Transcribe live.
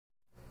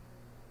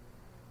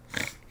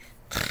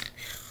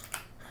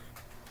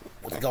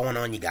going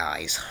on, you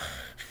guys?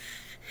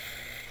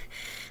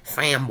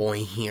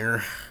 Fanboy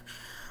here.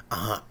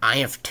 I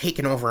have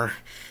taken over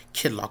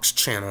Kidlock's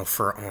channel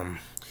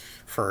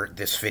for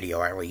this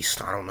video, at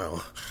least. I don't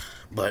know,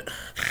 but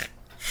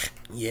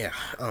yeah.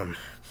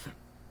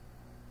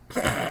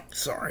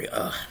 Sorry.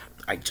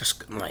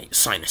 My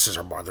sinuses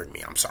are bothering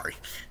me. I'm sorry.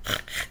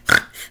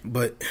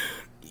 But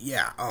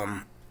yeah.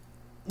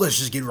 Let's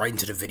just get right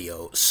into the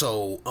video.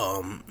 So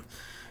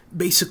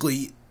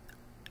basically,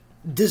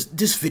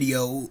 this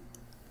video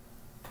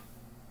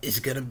is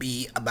gonna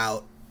be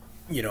about,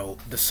 you know,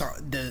 the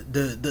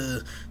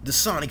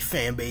Sonic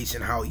fan base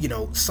and how, you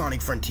know,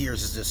 Sonic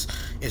Frontiers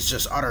is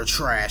just utter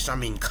trash. I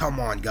mean, come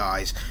on,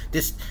 guys.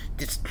 This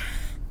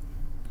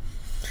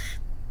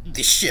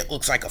shit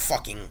looks like a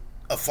fucking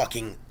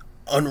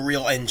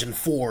Unreal Engine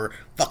 4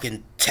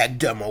 fucking tech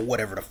demo,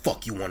 whatever the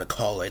fuck you want to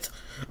call it.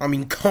 I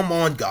mean, come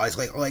on, guys.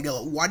 Like,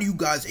 why do you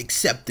guys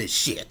accept this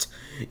shit?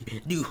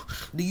 Do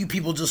you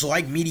people just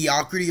like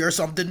mediocrity or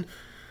something?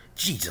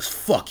 Jesus,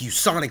 fuck you,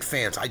 Sonic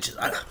fans.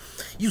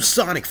 You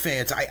Sonic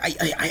fans,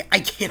 I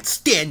can't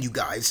stand you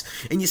guys.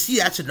 And you see,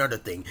 that's another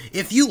thing.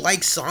 If you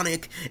like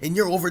Sonic and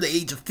you're over the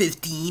age of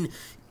 15,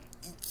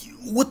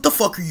 what the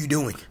fuck are you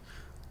doing?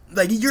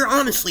 Like, you're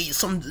honestly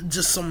some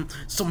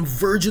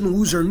virgin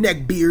loser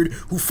neckbeard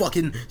who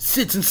fucking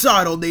sits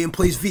inside all day and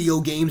plays video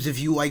games if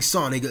you like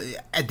Sonic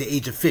at the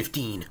age of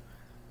 15.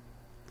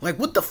 Like,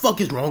 what the fuck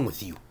is wrong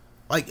with you?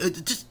 Like,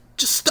 just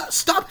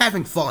stop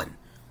having fun.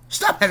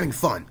 Stop having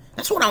fun.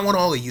 That's what I want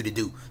all of you to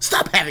do.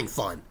 Stop having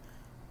fun.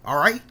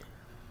 Alright?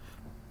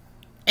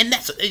 And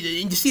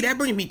you see, that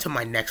brings me to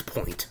my next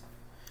point.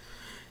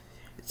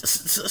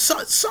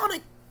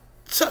 Sonic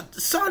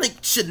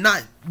should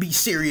not be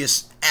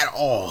serious at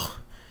all.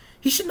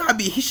 He should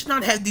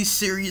not have these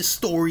serious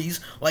stories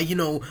like, you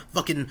know,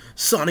 fucking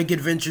Sonic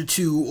Adventure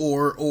 2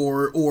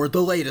 or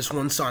the latest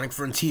one, Sonic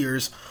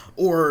Frontiers,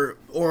 or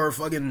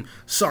fucking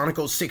Sonic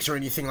 06 or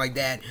anything like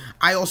that.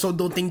 I also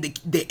don't think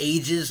the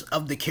ages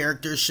of the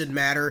characters should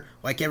matter,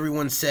 like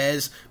everyone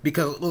says,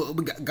 because,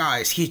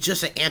 guys, he's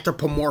just an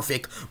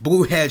anthropomorphic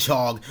blue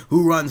hedgehog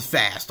who runs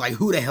fast. Like,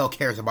 who the hell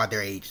cares about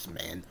their ages,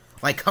 man?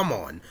 Like, come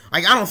on.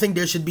 Like, I don't think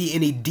there should be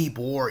any deep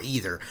lore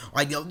either.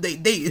 Like,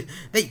 they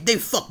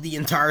fucked the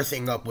entire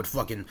thing up with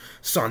fucking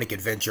Sonic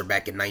Adventure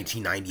back in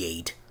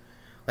 1998.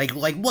 Like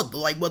what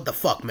the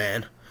fuck,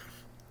 man?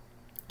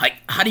 Like,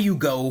 how do you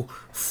go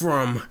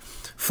from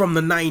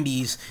the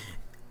 90s,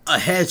 a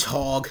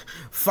hedgehog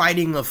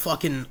fighting a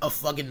fucking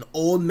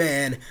old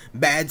man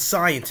bad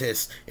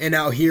scientist, and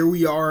now here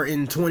we are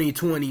in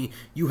 2020.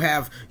 You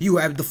have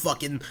the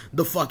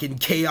fucking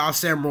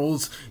Chaos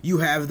Emeralds, you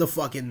have the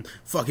fucking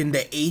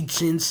the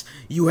Ancients,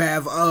 you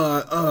have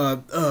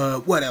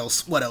what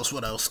else? Hold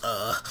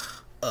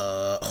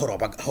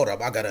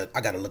up, I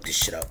gotta look this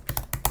shit up.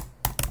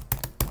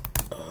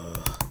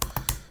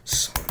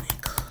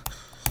 Sonic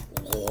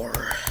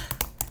lore.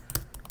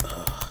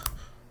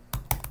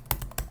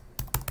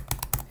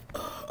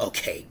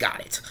 Okay,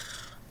 got it.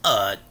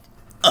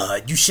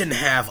 You shouldn't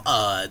have,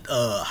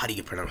 how do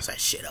you pronounce that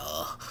shit?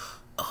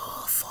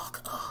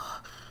 Fuck,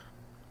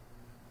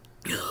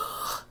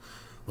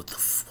 what the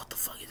fuck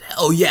is that?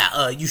 Oh,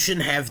 yeah, you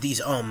shouldn't have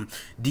these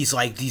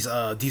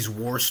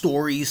war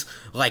stories,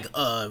 like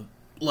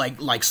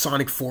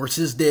Sonic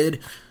Forces did,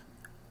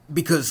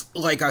 because,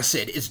 like I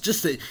said, it's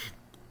just an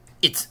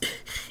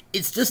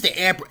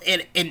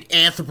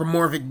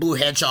anthropomorphic blue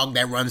hedgehog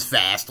that runs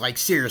fast. Like,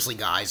 seriously,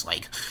 guys,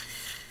 like,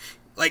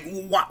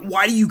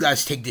 why do you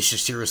guys take this shit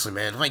seriously,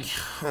 man? Like,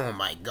 oh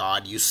my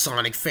god, you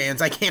Sonic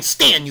fans, I can't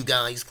stand you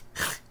guys.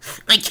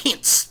 I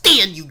can't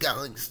stand you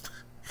guys.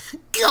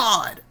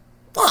 God,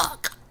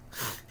 fuck.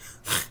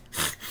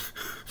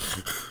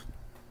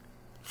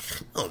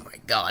 Oh my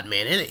god,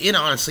 man, it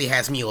honestly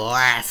has me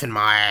laughing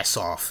my ass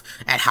off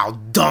at how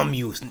dumb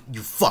you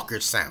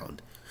fuckers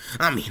sound.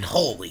 I mean,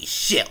 holy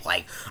shit,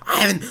 like,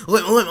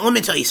 let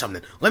me tell you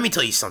something.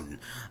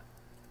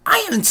 I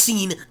haven't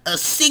seen a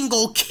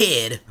single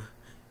kid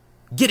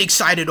get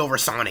excited over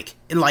Sonic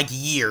in like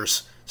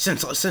years.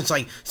 Since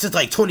like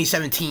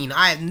 2017.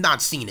 I have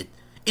not seen it.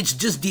 It's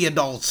just the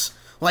adults.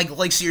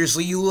 Like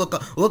seriously, you look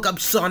up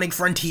Sonic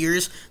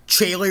Frontiers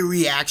trailer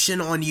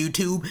reaction on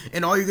YouTube,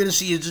 and all you're gonna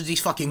see is just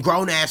these fucking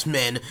grown ass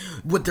men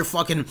with their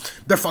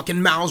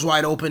fucking mouths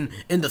wide open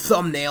in the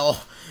thumbnail,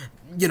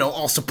 you know,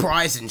 all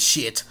surprised and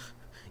shit.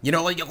 You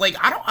know, like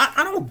I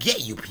don't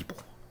get you people.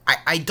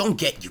 I don't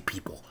get you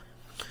people.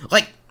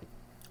 Like,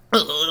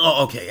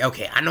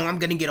 okay, I know I'm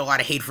gonna get a lot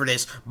of hate for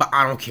this, but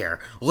I don't care.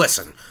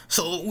 Listen,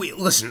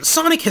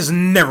 Sonic has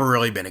never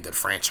really been a good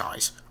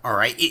franchise,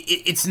 alright?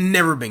 It's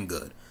never been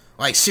good.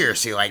 Like,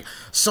 seriously, like,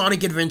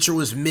 Sonic Adventure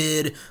was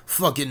mid,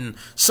 fucking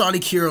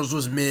Sonic Heroes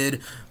was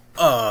mid,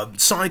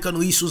 Sonic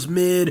Unleashed was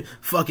mid,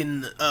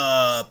 fucking,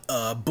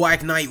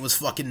 Black Knight was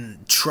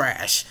fucking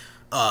trash.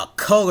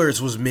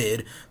 Colors was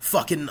mid,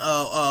 fucking,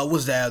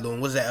 what's that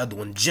other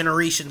one?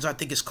 Generations, I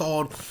think it's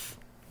called.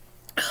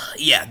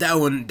 Yeah, that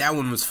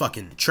one was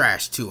fucking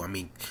trash too. I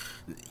mean,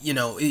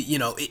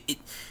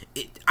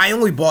 I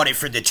only bought it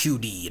for the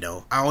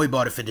 2D. I only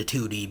bought it for the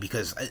 2D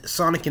because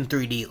Sonic in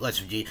 3D.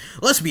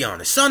 Let's be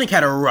honest. Sonic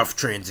had a rough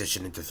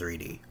transition into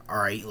 3D. All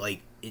right,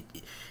 like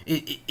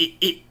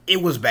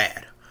it was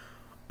bad.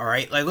 All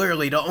right, like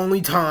literally the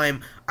only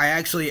time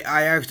I've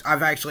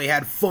actually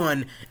had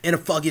fun in a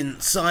fucking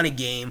Sonic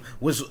game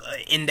was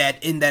in that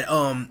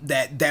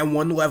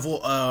one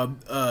level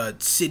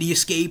City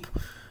Escape.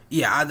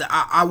 Yeah,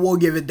 I will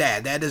give it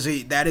that. That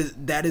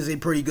is a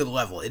pretty good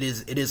level. It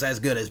is as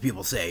good as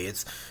people say.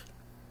 It's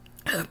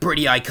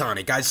pretty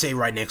iconic. I'd say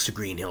right next to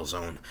Green Hill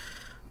Zone.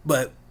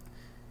 But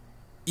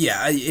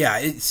yeah,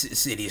 it's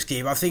City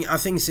Escape. I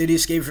think City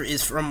Escape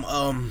is from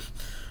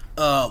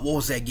what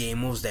was that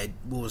game? What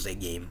was that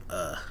game?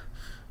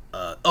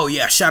 Oh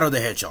yeah, Shadow the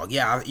Hedgehog.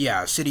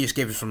 Yeah, City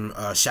Escape is from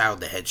Shadow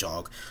the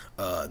Hedgehog.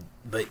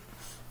 But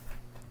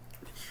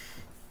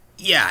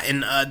yeah,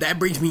 and that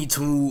brings me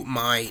to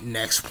my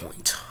next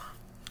point.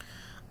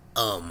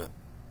 A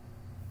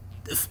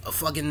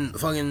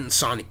fucking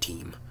Sonic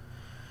team.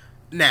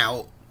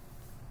 Now,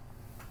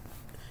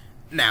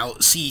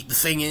 see, the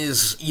thing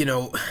is,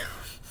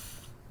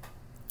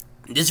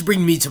 this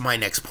brings me to my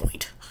next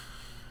point.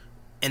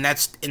 And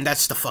that's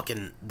the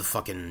fucking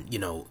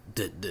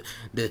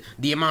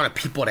the amount of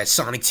people that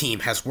Sonic Team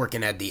has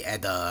working at the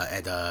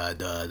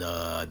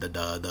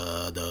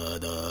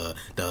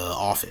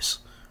office.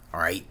 All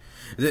right,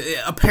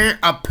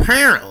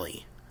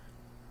 apparently,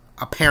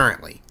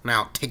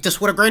 now take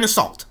this with a grain of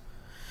salt.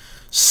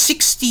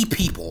 60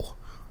 people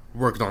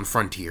worked on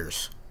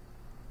Frontiers.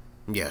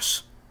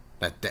 Yes,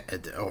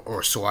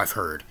 or so I've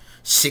heard.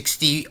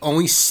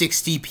 Only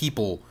 60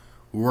 people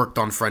worked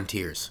on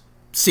Frontiers.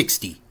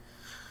 60.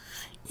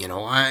 They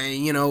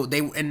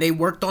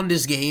worked on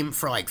this game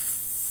for like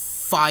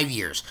 5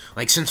 years,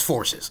 like since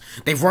Forces.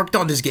 They've worked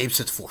on this game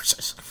since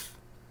Forces,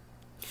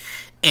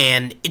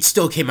 and it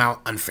still came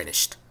out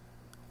unfinished.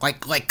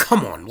 Like,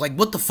 come on, like,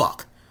 what the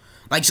fuck?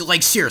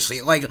 Like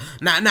seriously, like,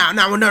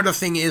 now another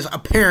thing is,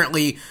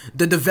 apparently,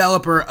 the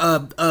developer,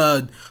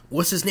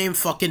 what's his name?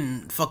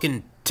 Fucking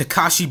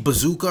Takashi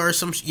Bazooka or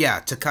some yeah,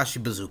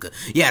 Takashi Bazooka.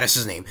 Yeah, that's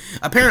his name.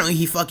 Apparently,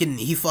 he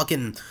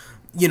fucking,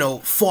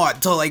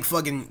 fought to, like,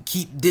 fucking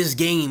keep this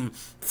game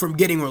from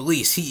getting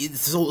released.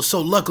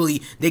 So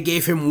luckily, they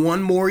gave him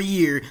 1 more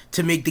year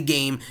to make the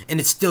game, and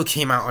it still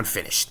came out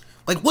unfinished.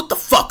 Like, what the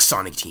fuck,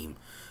 Sonic Team?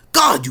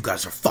 God, you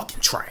guys are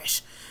fucking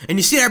trash. And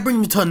you see, that brings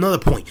me to another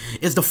point,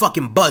 is the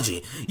fucking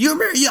budget. You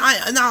remember,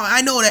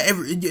 I know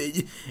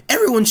that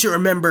everyone should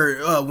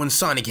remember when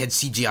Sonic had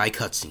CGI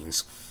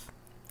cutscenes.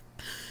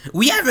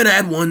 We haven't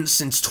had one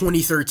since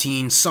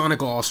 2013,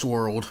 Sonic Lost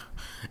World.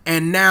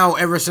 And now,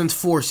 ever since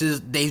Forces,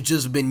 they've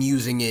just been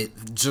using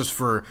it just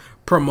for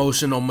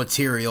promotional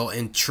material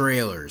and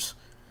trailers.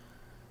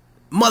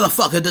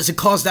 Motherfucker, does it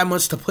cost that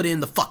much to put in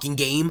the fucking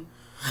game?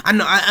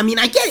 I mean,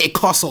 I get it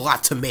costs a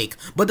lot to make,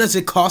 but does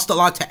it cost a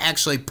lot to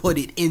actually put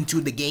it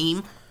into the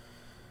game?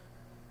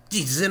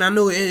 Jesus, and I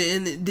know,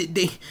 and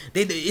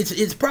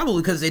it's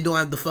probably because they don't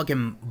have the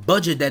fucking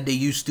budget that they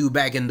used to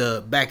back in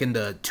the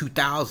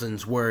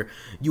 2000s, where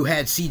you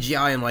had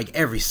CGI in like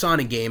every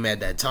Sonic game at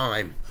that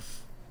time.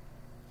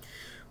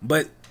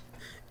 But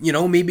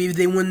maybe if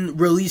they wouldn't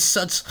release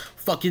such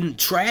fucking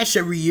trash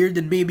every year,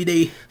 then maybe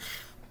they.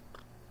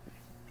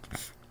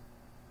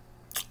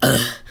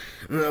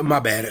 My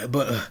bad,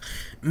 but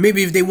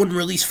maybe if they wouldn't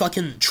release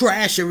fucking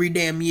trash every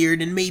damn year,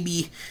 then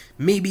maybe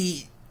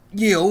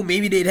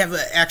they'd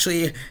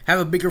actually have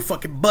a bigger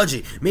fucking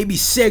budget. Maybe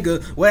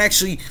Sega would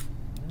actually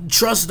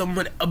trust them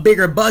with a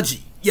bigger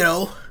budget,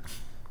 And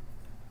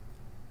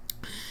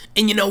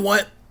you know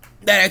what?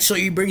 That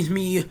actually brings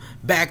me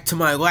back to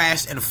my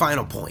last and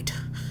final point.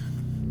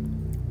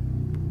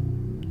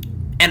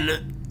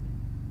 And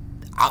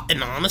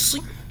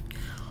honestly,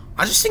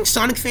 I just think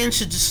Sonic fans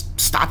should just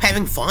stop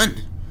having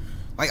fun.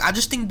 Like, I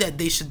just think that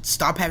they should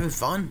stop having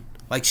fun.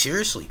 Like,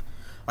 seriously.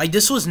 Like,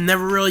 this was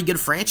never really a good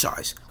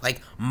franchise.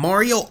 Like,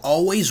 Mario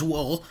always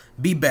will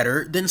be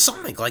better than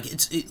Sonic. Like,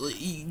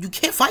 you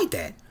can't fight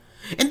that.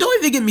 And don't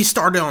even get me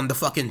started on the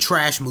fucking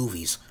trash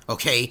movies,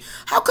 okay?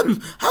 How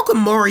come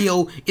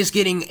Mario is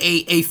getting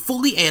a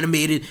fully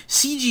animated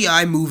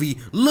CGI movie,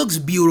 looks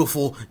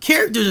beautiful,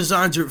 character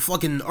designs are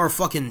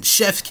fucking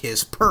chef's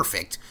kiss,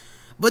 perfect,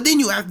 but then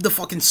you have the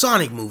fucking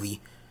Sonic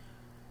movie,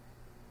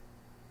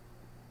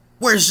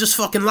 where it's just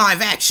fucking live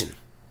action.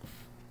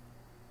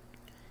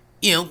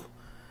 Now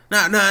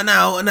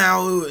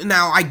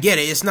I get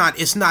it. It's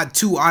not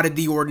too out of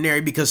the ordinary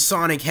because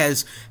Sonic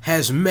has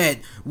met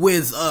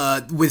with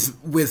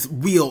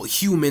real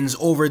humans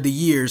over the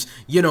years.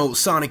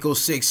 Sonic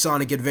 06,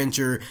 Sonic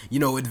Adventure,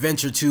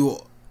 Adventure 2,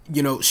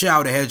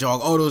 Shadow the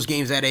Hedgehog, all those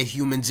games that had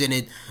humans in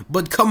it.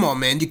 But come on,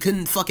 man, you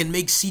couldn't fucking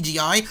make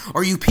CGI?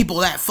 Are you people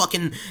that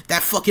fucking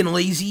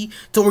lazy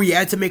to where you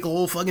had to make a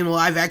whole fucking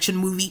live action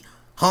movie?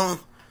 Huh?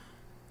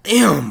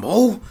 Damn,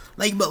 bro.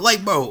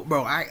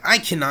 Bro,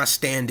 I cannot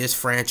stand this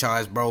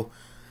franchise, bro.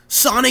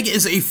 Sonic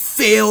is a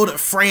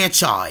failed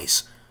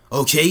franchise.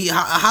 Okay?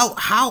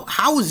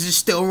 How is this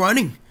still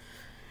running?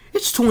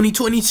 It's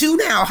 2022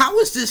 now. How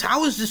is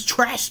this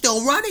trash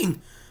still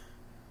running?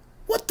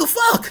 What the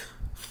fuck?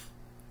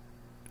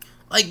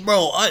 Like,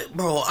 bro,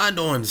 I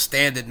don't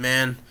understand it,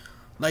 man.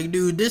 Like,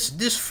 dude,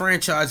 this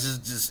franchise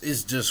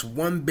is just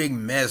one big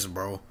mess,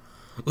 bro.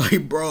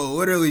 Like, bro,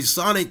 literally,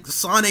 Sonic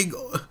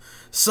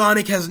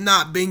has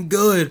not been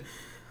good.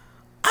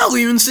 I'll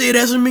even say it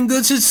hasn't been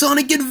good since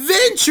Sonic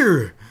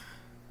Adventure.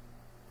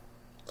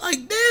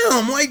 Like,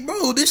 damn, like,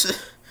 bro,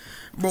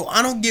 bro,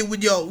 I don't get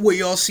what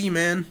y'all see,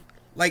 man.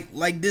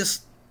 Like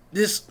this,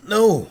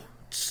 no.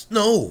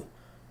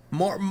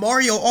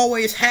 Mario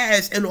always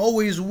has and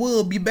always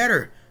will be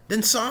better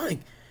than Sonic.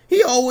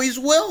 He always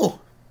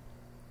will.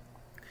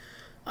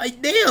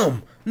 Like,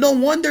 damn. No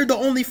wonder the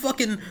only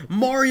fucking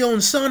Mario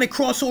and Sonic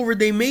crossover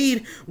they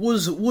made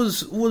was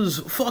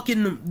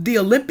fucking the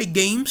Olympic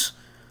Games.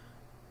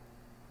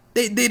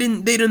 They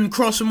didn't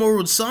cross them over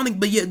with Sonic,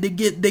 but yet they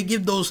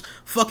give those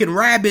fucking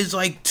rabbits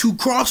like 2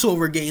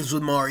 crossover games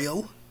with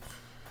Mario.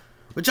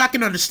 Which I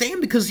can understand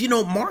because, you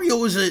know,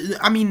 Mario is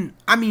I mean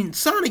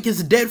Sonic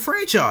is a dead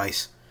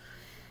franchise.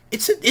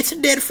 It's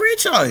a dead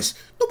franchise.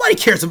 Nobody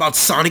cares about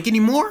Sonic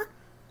anymore.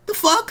 The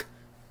fuck?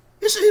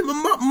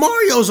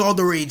 Mario's all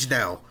the rage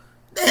now.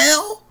 The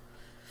hell?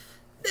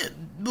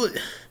 But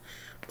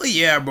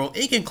yeah, bro.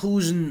 In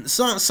conclusion,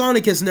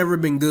 Sonic has never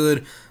been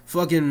good.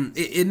 Fucking,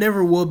 it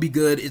never will be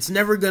good. It's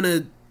never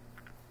gonna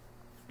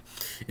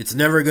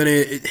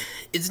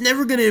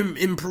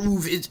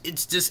improve.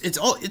 It's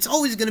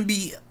always gonna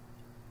be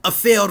a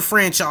failed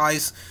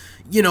franchise.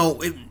 You know,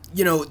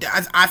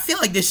 I feel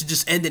like they should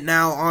just end it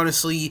now,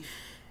 honestly.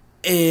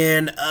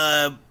 And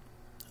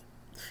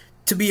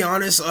to be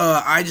honest,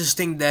 I just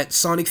think that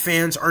Sonic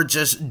fans are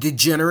just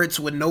degenerates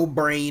with no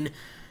brain.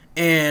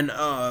 And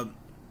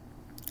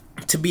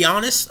to be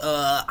honest,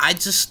 I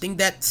just think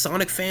that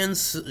Sonic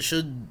fans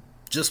should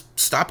just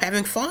stop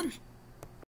having fun.